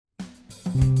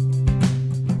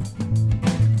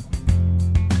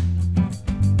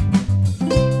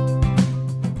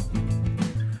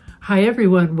Hi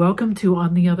everyone, welcome to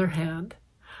On the Other Hand.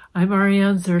 I'm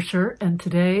Ariane Zurcher, and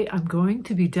today I'm going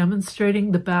to be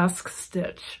demonstrating the Basque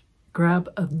Stitch. Grab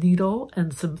a needle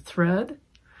and some thread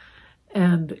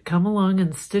and come along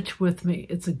and stitch with me.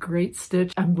 It's a great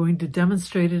stitch. I'm going to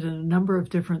demonstrate it in a number of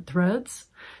different threads.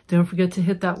 Don't forget to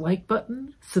hit that like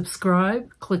button,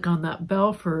 subscribe, click on that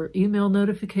bell for email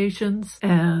notifications,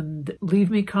 and leave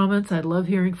me comments. I love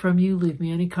hearing from you. Leave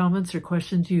me any comments or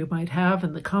questions you might have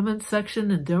in the comments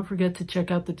section, and don't forget to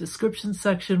check out the description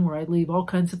section where I leave all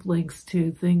kinds of links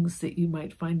to things that you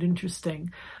might find interesting.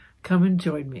 Come and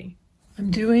join me.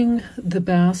 I'm doing the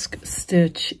Basque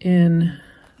Stitch in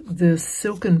this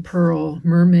silken pearl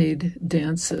mermaid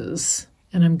dances,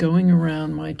 and I'm going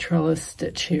around my trellis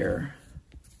stitch here.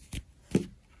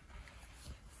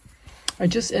 I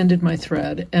just ended my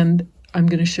thread, and I'm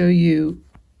going to show you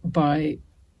by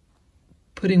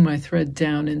putting my thread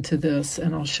down into this,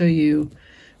 and I'll show you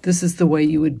this is the way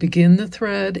you would begin the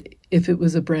thread if it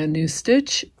was a brand new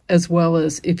stitch, as well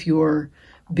as if you're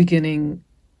beginning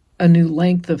a new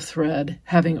length of thread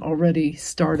having already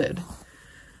started.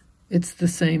 It's the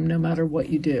same no matter what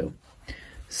you do.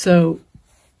 So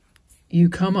you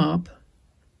come up,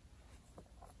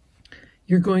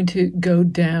 you're going to go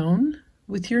down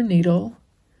with your needle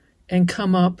and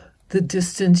come up the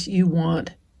distance you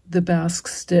want the Basque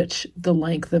stitch, the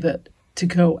length of it, to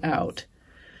go out.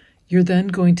 You're then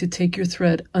going to take your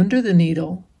thread under the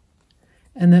needle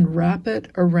and then wrap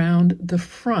it around the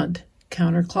front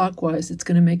counterclockwise. It's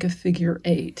going to make a figure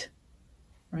 8,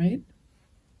 right?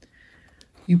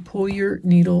 You pull your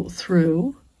needle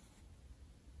through,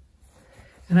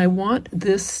 and I want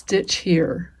this stitch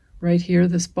here, right here,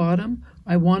 this bottom,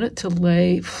 I want it to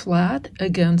lay flat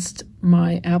against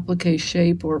my applique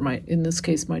shape, or my, in this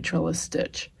case, my trellis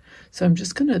stitch. So I'm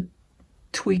just going to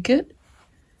tweak it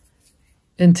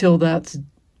until that's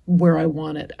where I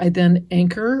want it. I then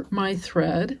anchor my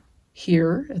thread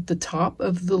here at the top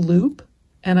of the loop,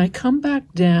 and I come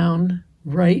back down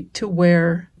right to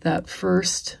where that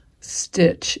first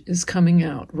stitch is coming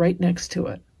out, right next to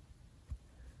it.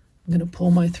 I'm going to pull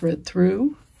my thread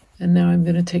through, and now I'm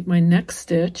going to take my next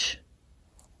stitch,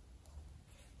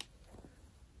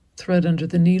 thread under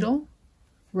the needle,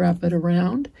 wrap it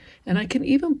around, and I can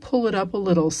even pull it up a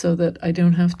little so that I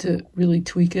don't have to really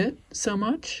tweak it so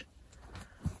much.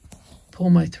 Pull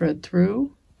my thread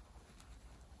through,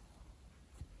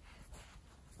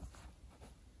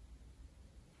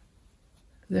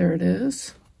 there it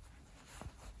is.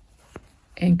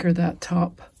 Anchor that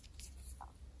top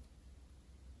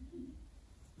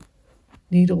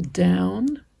needle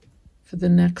down for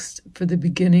the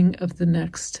beginning of the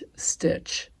next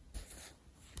stitch.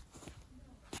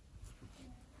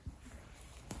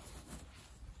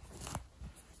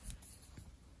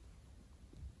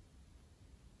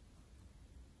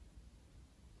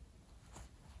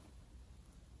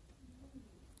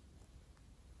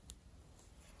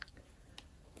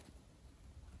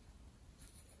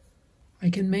 I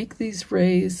can make these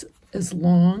rays as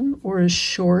long or as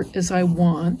short as I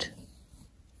want.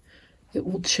 It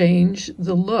will change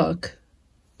the look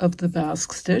of the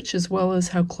Basque stitch as well as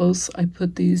how close I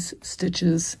put these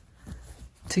stitches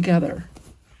together.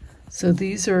 So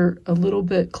these are a little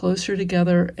bit closer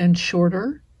together and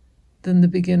shorter than the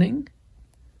beginning,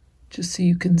 just so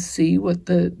you can see what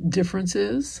the difference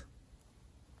is.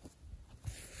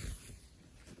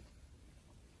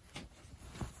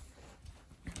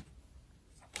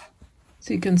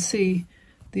 So you can see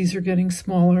these are getting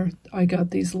smaller. I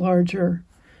got these larger,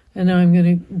 and now I'm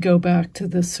going to go back to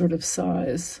this sort of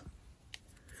size.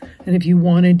 And if you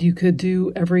wanted, you could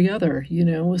do every other, you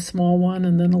know, a small one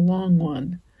and then a long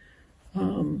one.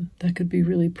 That could be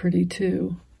really pretty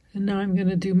too. And now I'm going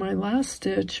to do my last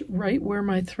stitch right where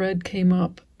my thread came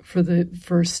up for the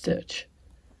first stitch,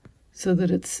 so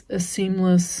that it's a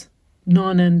seamless,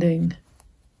 non-ending.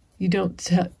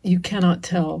 You cannot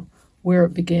tell where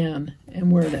it began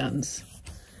and where it ends.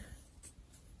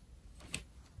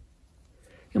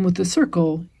 And with the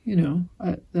circle, you know,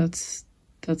 that's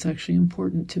actually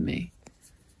important to me.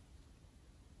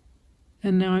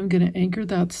 And now I'm going to anchor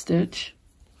that stitch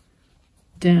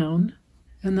down,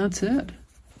 and that's it.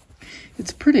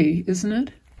 It's pretty, isn't it?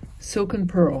 Silken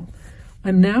pearl.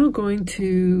 I'm now going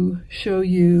to show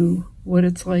you what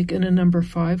it's like in a number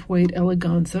 5 weight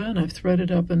eleganza, and I've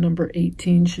threaded up a number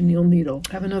 18 chenille needle.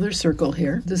 I have another circle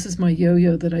here. This is my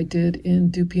yo-yo that I did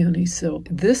in Dupioni silk.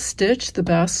 This stitch, the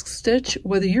Basque stitch,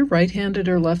 whether you're right-handed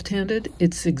or left-handed,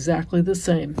 it's exactly the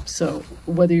same. So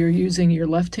whether you're using your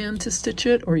left hand to stitch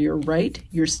it or your right,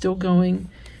 you're still going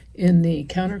in the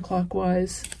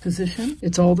counterclockwise position.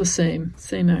 It's all the same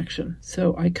action.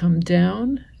 So I come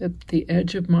down at the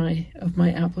edge of my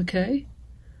applique.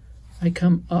 I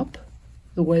come up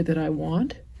the way that I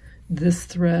want. This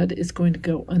thread is going to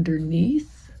go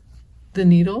underneath the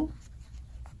needle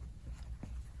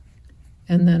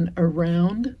and then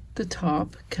around the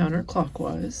top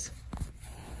counterclockwise.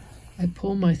 I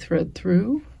pull my thread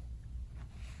through.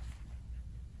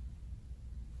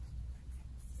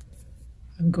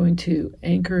 I'm going to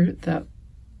anchor that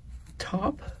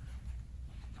top.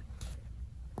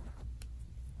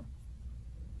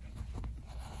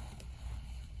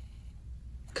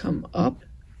 Come up.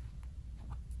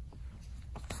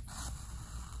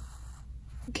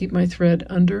 Keep my thread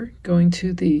under, going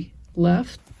to the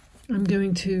left. I'm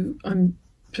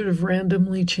sort of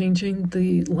randomly changing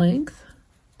the length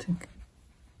to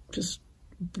just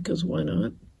because why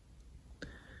not?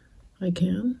 I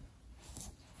can.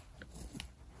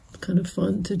 It's kind of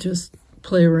fun to just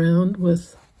play around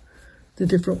with the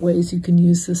different ways you can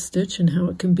use this stitch and how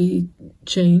it can be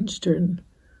changed and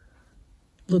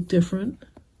look different.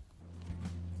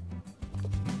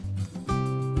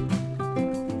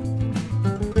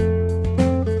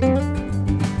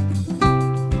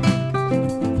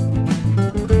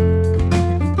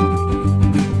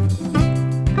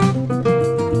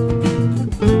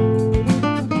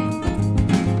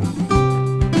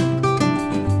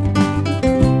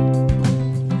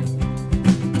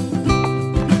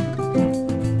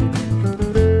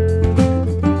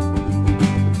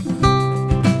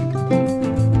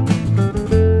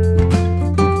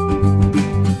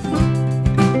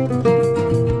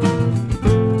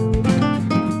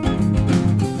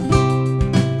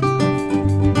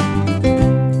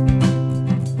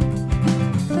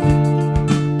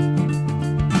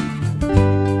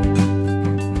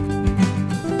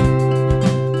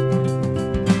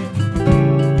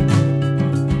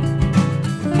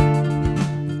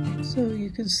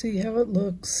 See how it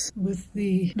looks with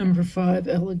the number 5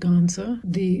 eleganza,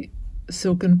 the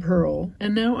silken pearl.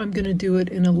 And now I'm going to do it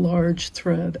in a large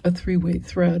thread, a 3-weight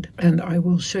thread, and I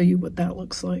will show you what that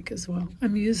looks like as well.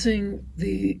 I'm using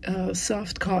the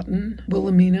soft cotton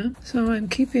Wilhelmina, so I'm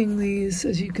keeping these,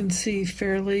 as you can see,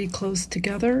 fairly close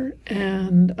together,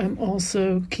 and I'm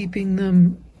also keeping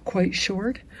them quite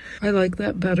short. I like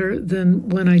that better than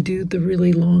when I do the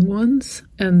really long ones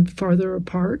and farther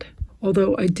apart.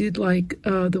 Although I did like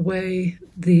the way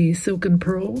the silken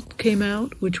pearl came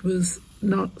out, which was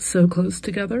not so close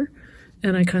together,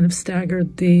 and I kind of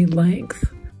staggered the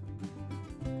length.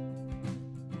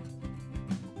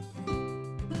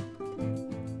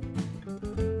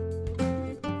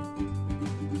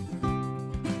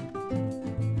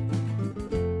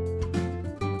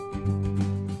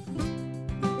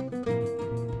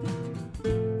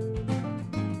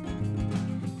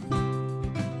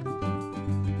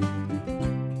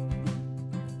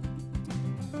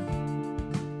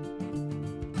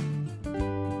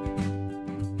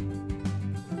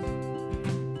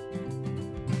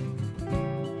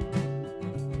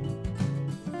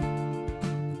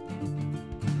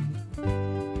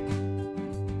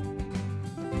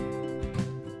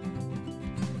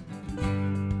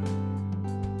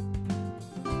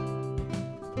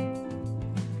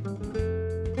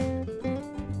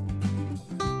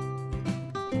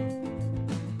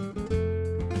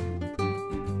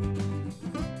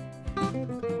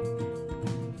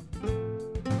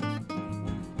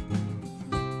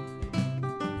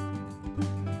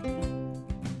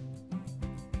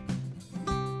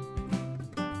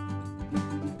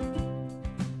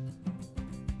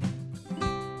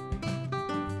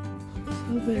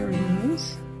 So there it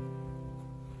is.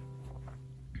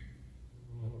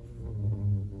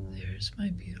 There's my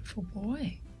beautiful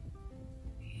boy.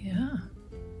 Yeah.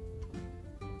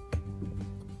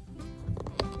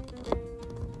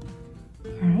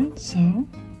 Alright, so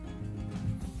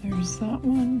there's that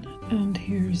one, and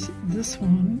here's this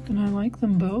one, and I like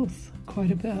them both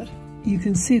quite a bit. You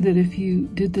can see that if you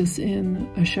did this in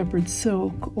a shepherd's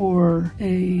silk or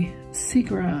a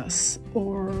seagrass,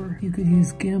 or you could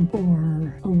use gimp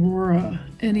or aurora,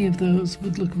 any of those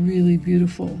would look really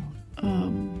beautiful.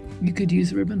 You could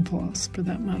use ribbon floss for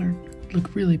that matter.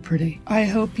 Look really pretty. I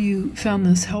hope you found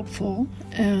this helpful,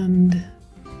 and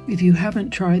if you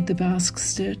haven't tried the Basque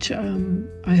Stitch,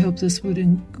 I hope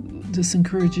this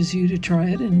encourages you to try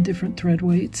it in different thread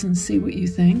weights and see what you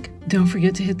think. Don't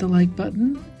forget to hit the like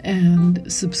button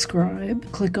and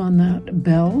subscribe. Click on that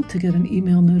bell to get an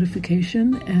email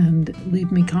notification, and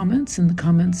leave me comments in the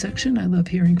comments section. I love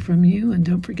hearing from you, and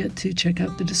don't forget to check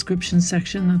out the description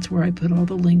section. That's where I put all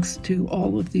the links to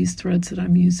all of these threads that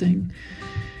I'm using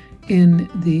in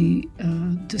the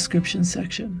description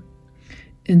section.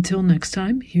 Until next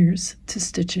time, here's to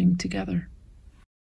stitching together.